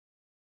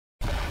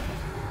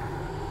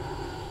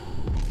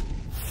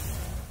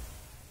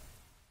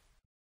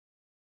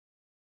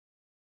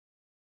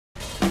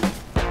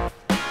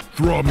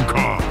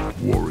Drumcar,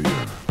 warrior.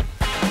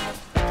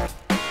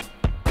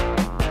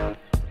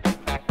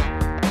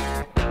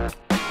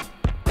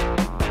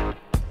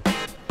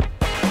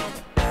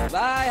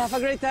 Bye, have a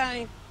great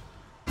time.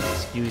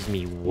 Excuse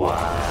me, what?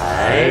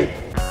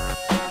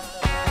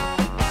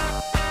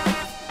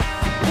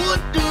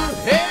 What the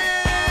heck?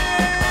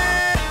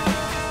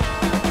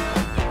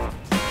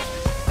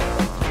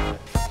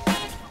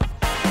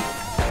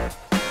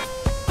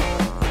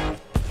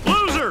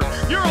 Loser!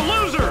 You're a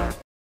loser!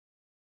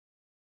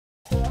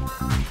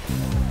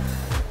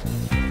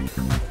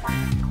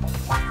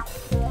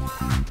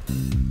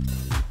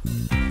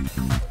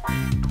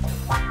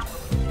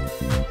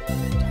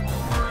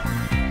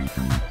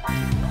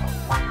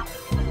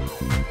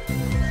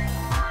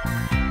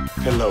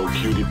 Hello,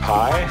 cutie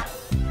pie.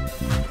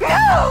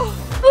 No!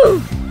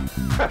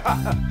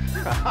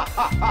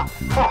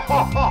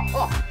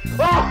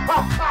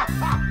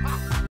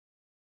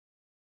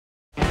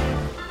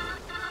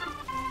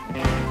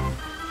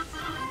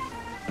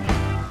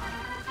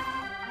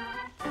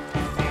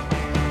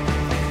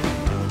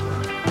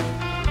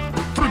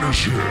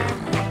 Finish him!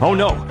 Oh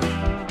no!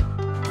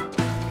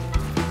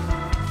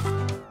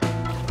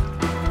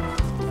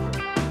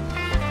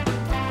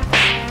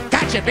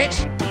 Gotcha,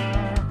 bitch!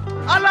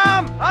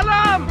 Alarm!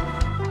 Alarm!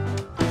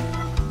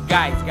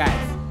 Guys,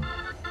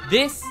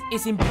 this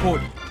is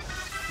important.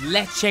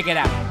 Let's check it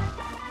out.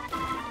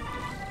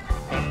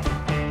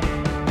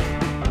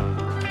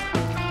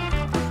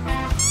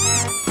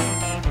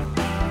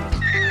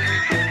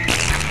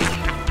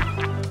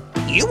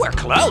 You were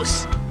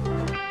close.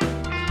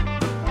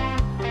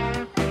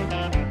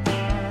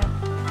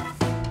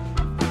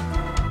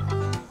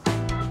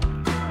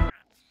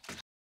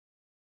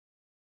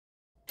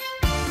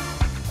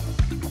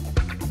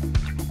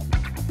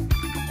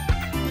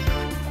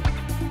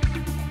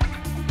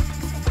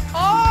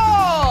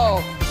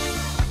 Oh!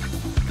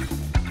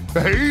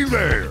 Hey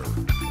there!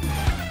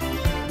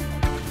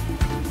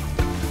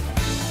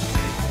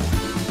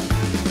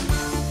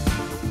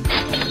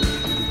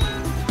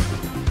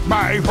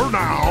 Bye for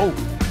now!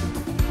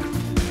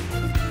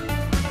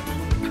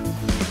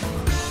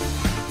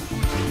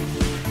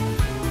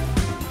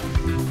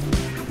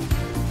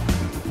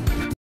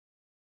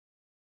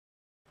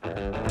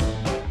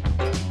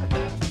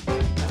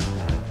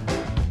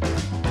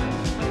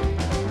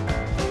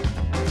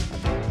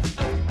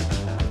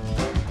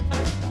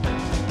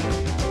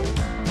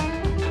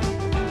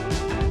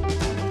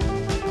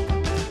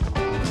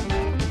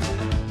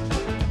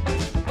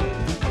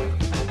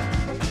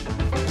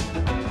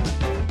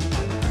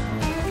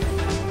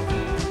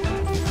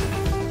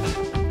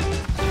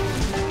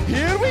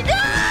 Here we go!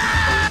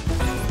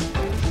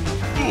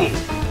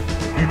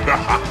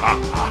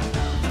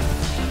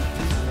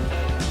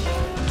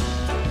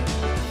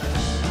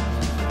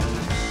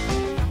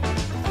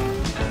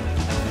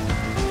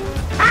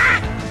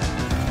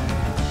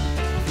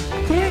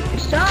 Dick,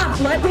 stop!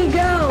 Let me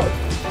go!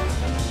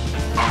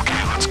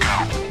 Okay, let's go.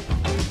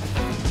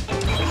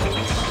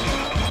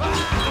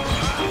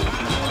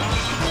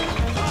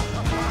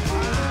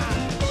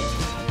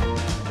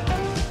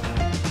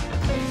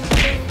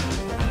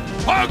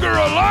 Hugger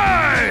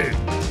alive!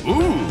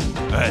 Ooh,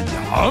 and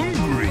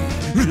hungry.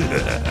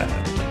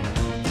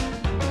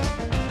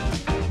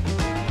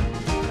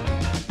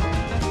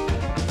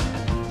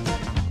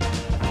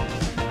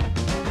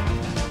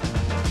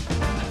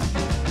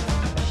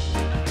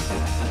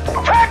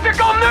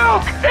 Tactical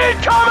nuke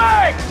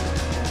incoming!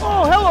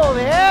 Oh, hello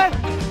there!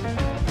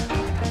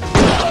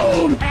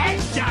 Boom!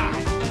 Headshot!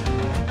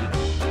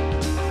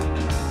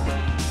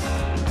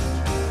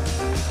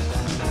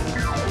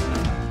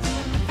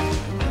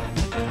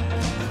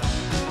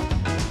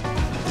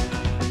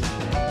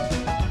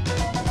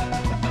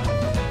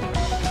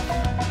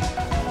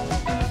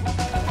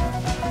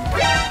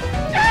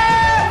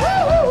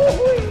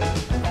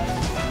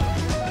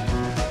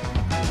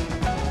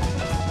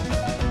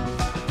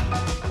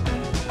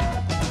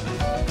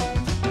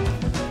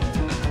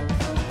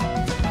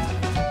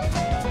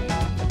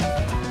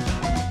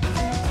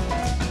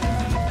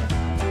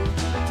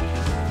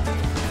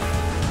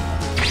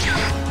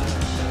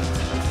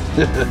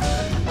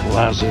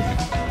 Classic.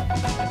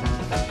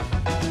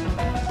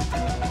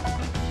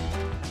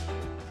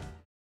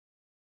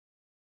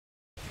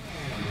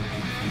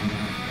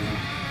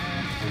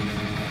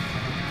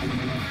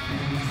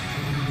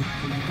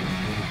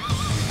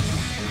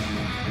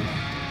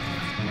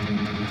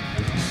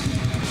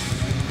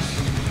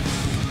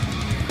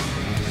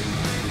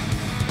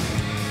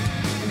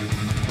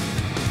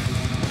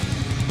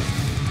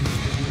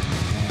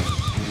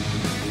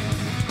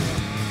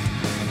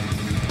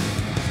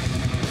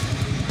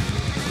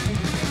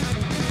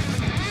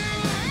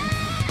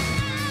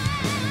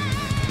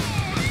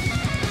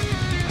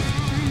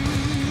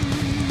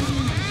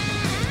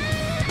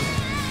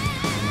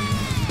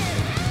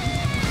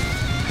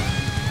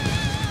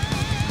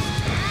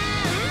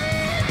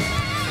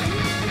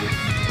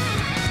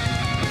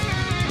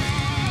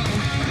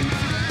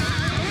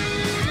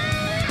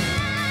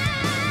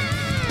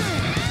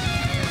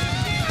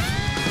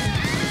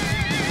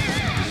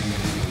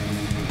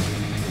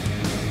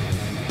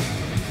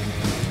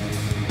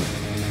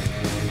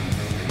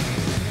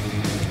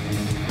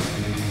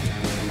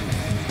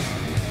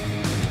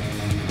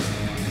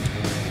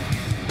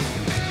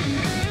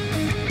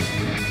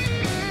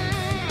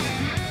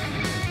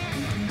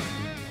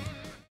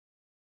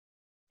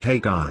 Hey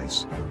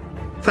guys.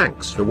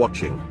 Thanks for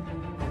watching.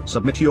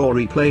 Submit your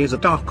replays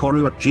at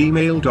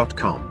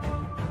darkhoru@gmail.com.